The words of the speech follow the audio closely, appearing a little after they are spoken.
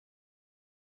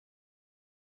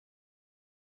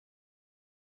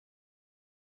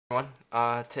Everyone,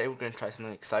 today we're going to try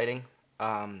something exciting.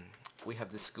 We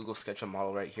have this Google Sketchup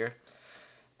model right here,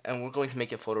 and we're going to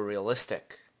make it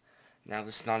photorealistic. Now,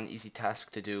 this is not an easy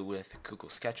task to do with Google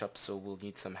Sketchup, so we'll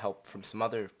need some help from some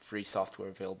other free software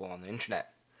available on the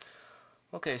internet.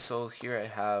 Okay, so here I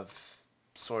have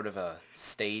sort of a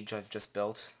stage I've just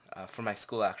built, for my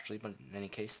school actually, but in any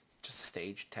case, just a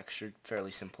stage, textured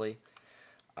fairly simply.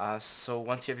 So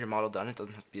once you have your model done, it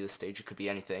doesn't have to be the stage, it could be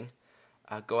anything.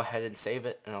 Go ahead and save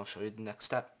it, and I'll show you the next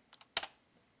step.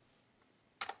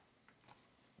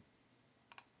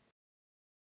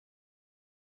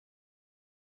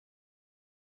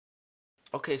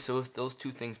 Okay, so with those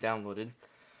two things downloaded,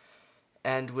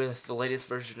 and with the latest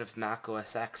version of Mac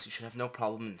OS X, you should have no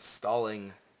problem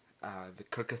installing the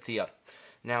Kerkythea.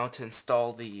 Now, to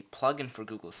install the plugin for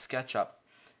Google SketchUp,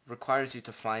 it requires you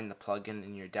to find the plugin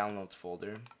in your Downloads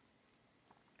folder,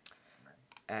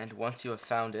 and once you have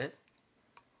found it,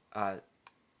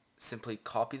 simply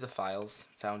copy the files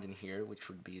found in here, which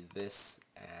would be this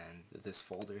and this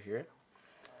folder here,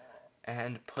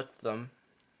 and put them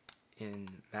in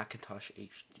Macintosh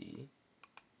HD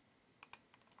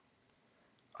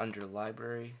under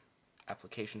Library,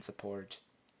 Application Support,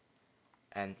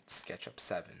 and Sketchup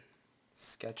 7.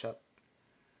 Sketchup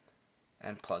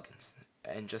and plugins.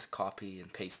 And just copy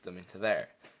and paste them into there,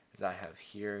 as I have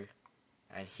here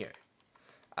and here.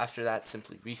 After that,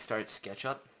 simply restart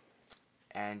Sketchup,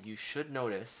 and you should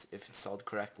notice, if installed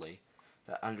correctly,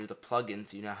 that under the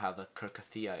plugins you now have a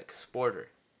Kerkythea exporter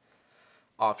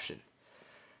option.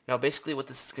 Now basically what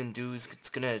this is going to do is it's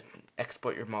going to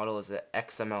export your model as an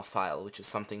XML file, which is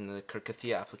something the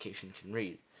Kerkythea application can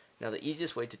read. Now the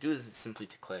easiest way to do this is simply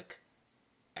to click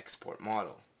Export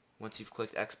Model. Once you've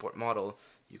clicked Export Model,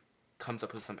 it comes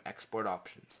up with some export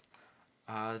options.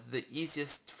 The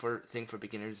easiest thing for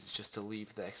beginners is just to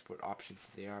leave the export options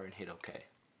as they are and hit OK.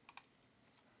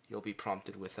 You'll be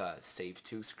prompted with a Save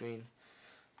To screen.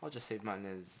 I'll just save mine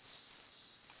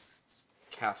as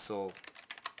castle.xml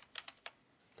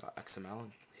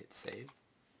and hit save.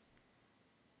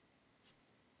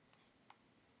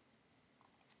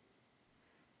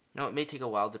 Now it may take a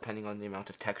while depending on the amount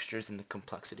of textures and the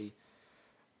complexity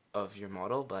of your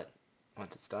model, but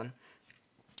once it's done,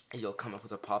 you'll come up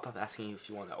with a pop-up asking you if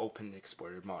you want to open the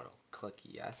exported model. Click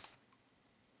yes.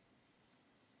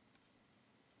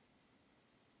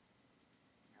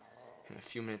 In a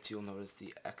few minutes you'll notice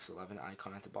the X11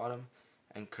 icon at the bottom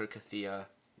and Kerkythea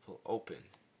will open.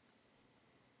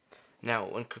 Now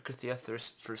when Kerkythea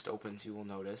first opens, you will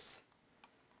notice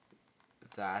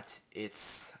that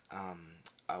it's a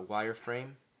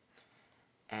wireframe,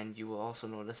 and you will also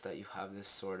notice that you have this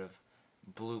sort of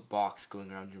blue box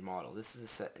going around your model. This is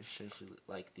essentially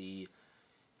like the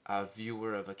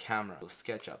viewer of a camera.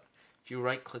 SketchUp. If you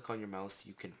right click on your mouse,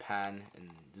 you can pan and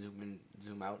zoom in,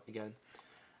 zoom out again.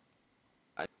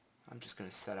 I'm just going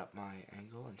to set up my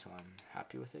angle until I'm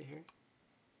happy with it here.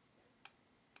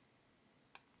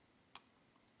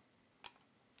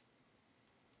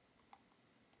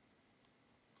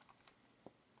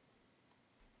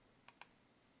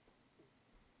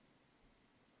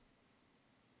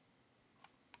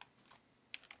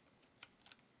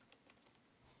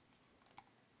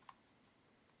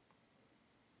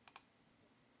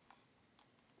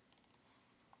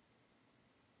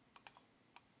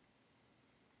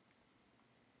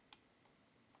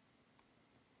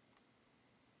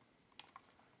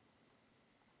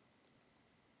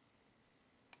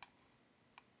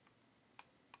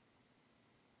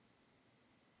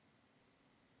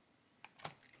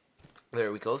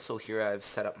 There we go. So here I've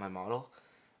set up my model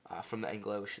from the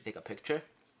angle I wish to take a picture.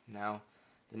 Now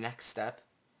the next step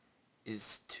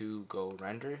is to go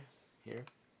render here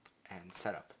and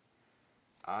setup.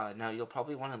 Now you'll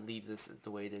probably want to leave this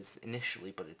the way it is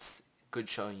initially, but it's good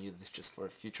showing you this just for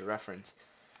future reference.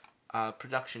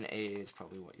 Production A is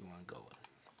probably what you want to go with.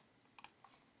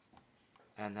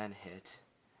 And then hit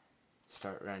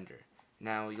start render.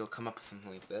 Now you'll come up with something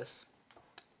like this.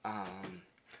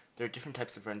 There are different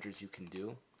types of renders you can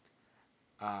do.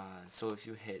 So if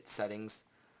you hit settings,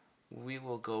 we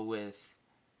will go with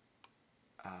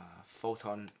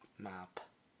photon map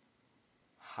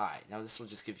high. Now this will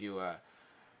just give you a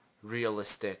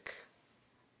realistic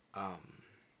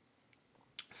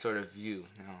sort of view.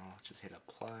 Now I'll just hit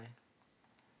apply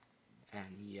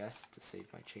and yes to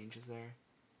save my changes there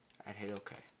and hit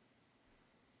OK.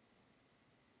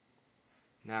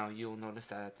 Now you'll notice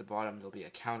that at the bottom there'll be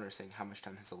a counter saying how much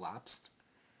time has elapsed,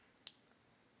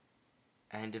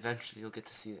 and eventually you'll get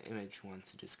to see the image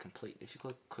once it is complete. If you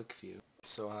click quick view,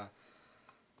 so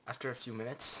after a few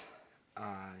minutes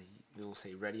you'll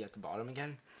say ready at the bottom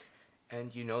again,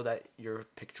 and you know that your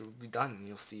picture will be done. And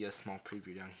you'll see a small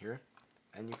preview down here,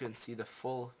 and you can see the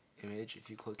full image if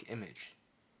you click image.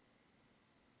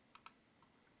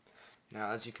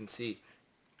 Now as you can see,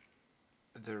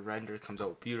 the render comes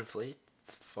out beautifully.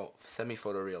 It's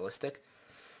semi-photorealistic.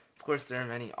 Of course, there are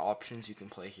many options you can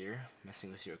play here,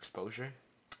 messing with your exposure,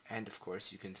 and of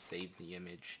course you can save the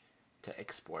image to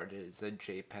export it as a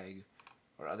JPEG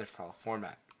or other file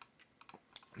format.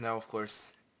 Now of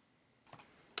course,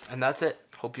 and that's it.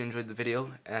 Hope you enjoyed the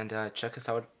video, and check us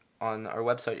out on our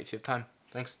website if you have time.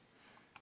 Thanks.